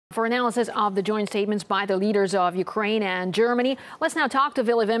For analysis of the joint statements by the leaders of Ukraine and Germany, let's now talk to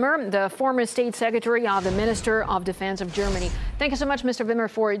Willy Wimmer, the former state secretary of the Minister of Defense of Germany. Thank you so much, Mr. Wimmer,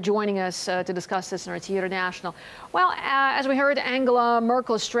 for joining us to discuss this on RT International. Well, as we heard, Angela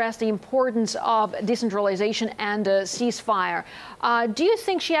Merkel stressed the importance of decentralization and a ceasefire. Do you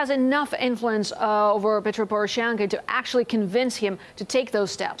think she has enough influence over Petro Poroshenko to actually convince him to take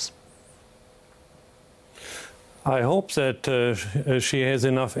those steps? I hope that she has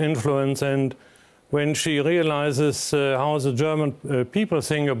enough influence, and when she realizes how the German people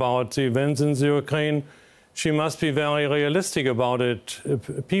think about the events in the Ukraine, she must be very realistic about it.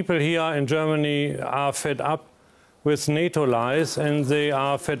 People here in Germany are fed up with NATO lies, and they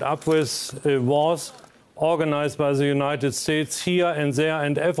are fed up with wars organized by the United States here and there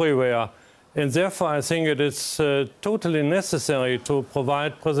and everywhere. And therefore, I think it is totally necessary to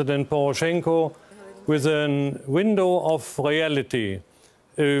provide President Poroshenko with a window of reality.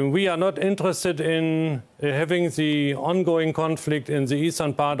 We are not interested in having the ongoing conflict in the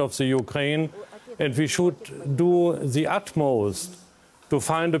eastern part of the Ukraine, and we should do the utmost to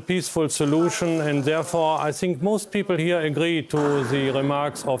find a peaceful solution. And therefore, I think most people here agree to the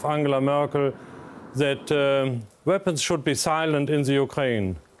remarks of Angela Merkel that weapons should be silent in the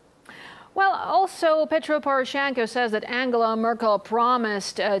Ukraine. Well, also, Petro Poroshenko says that Angela Merkel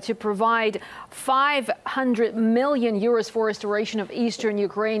promised to provide 500 million euros for restoration of eastern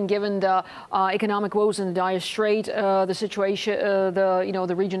Ukraine, given the economic woes in the dire strait, the situation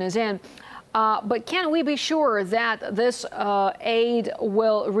the region is in. But can we be sure that this aid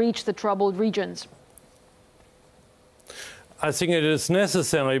will reach the troubled regions? I think it is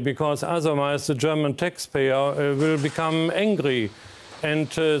necessary, because otherwise the German taxpayer will become angry. And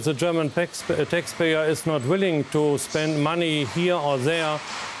the German taxpayer is not willing to spend money here or there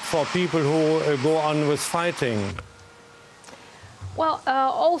for people who go on with fighting. Well,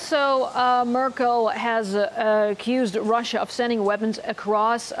 also, Merkel has accused Russia of sending weapons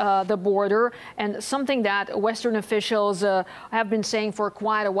across the border, and something that Western officials have been saying for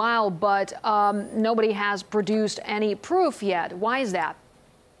quite a while, but nobody has produced any proof yet. Why is that?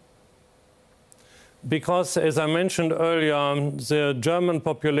 Because, as I mentioned earlier, the German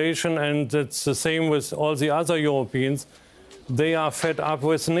population, and it's the same with all the other Europeans, they are fed up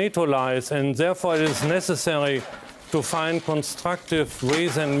with NATO lies, and therefore it is necessary to find constructive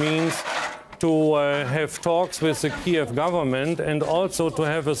ways and means to have talks with the Kiev government, and also to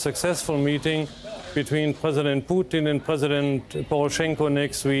have a successful meeting between President Putin and President Poroshenko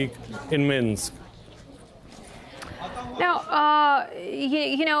next week in Minsk. Now,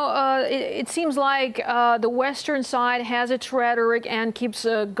 it seems like the Western side has its rhetoric and keeps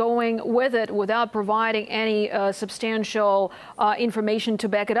going with it without providing any substantial information to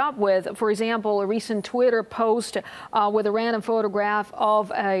back it up with. For example, a recent Twitter post with a random photograph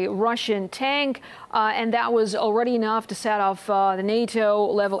of a Russian tank, and that was already enough to set off the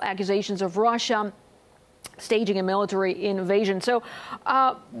NATO-level accusations of Russia staging a military invasion. So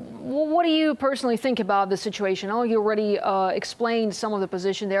what do you personally think about the situation? I know you already explained some of the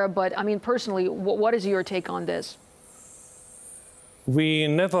position there, but I mean, personally, what is your take on this? We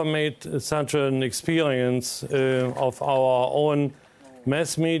never made such an experience of our own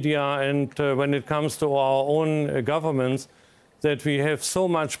mass media, and when it comes to our own governments, that we have so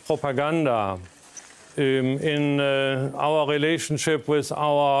much propaganda in our relationship with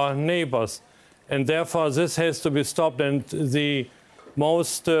our neighbors. And therefore, this has to be stopped. And the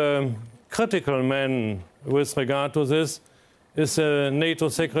most critical man with regard to this is the NATO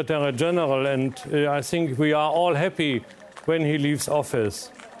Secretary General. And I think we are all happy when he leaves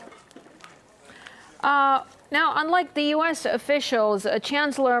office. Now, unlike the U.S. officials,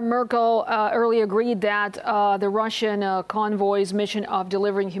 Chancellor Merkel earlier agreed that the Russian convoy's mission of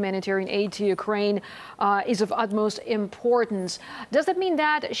delivering humanitarian aid to Ukraine is of utmost importance. Does that mean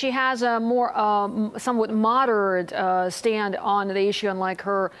that she has a more somewhat moderate stand on the issue, unlike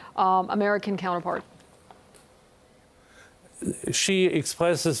her American counterpart? She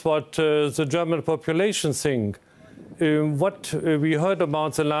expresses what the German population think. What we heard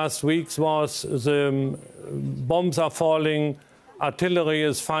about the last weeks was the bombs are falling, artillery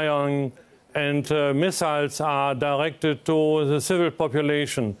is firing, and missiles are directed to the civil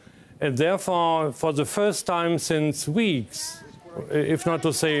population. And therefore, for the first time since weeks, if not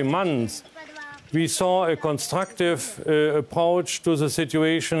to say months, we saw a constructive approach to the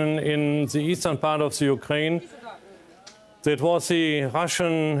situation in the eastern part of the Ukraine. That was the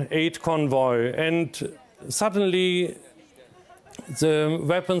Russian aid convoy. And suddenly, the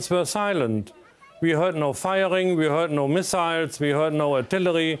weapons were silent. We heard no firing, we heard no missiles, we heard no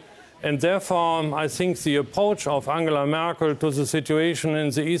artillery. And therefore, I think the approach of Angela Merkel to the situation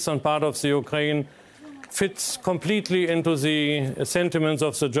in the eastern part of the Ukraine fits completely into the sentiments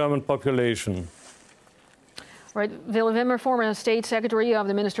of the German population. Right. Willy Wimmer, former State Secretary of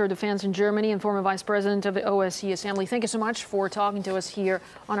the Minister of Defense in Germany and former Vice President of the OSCE Assembly. Thank you so much for talking to us here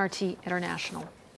on RT International.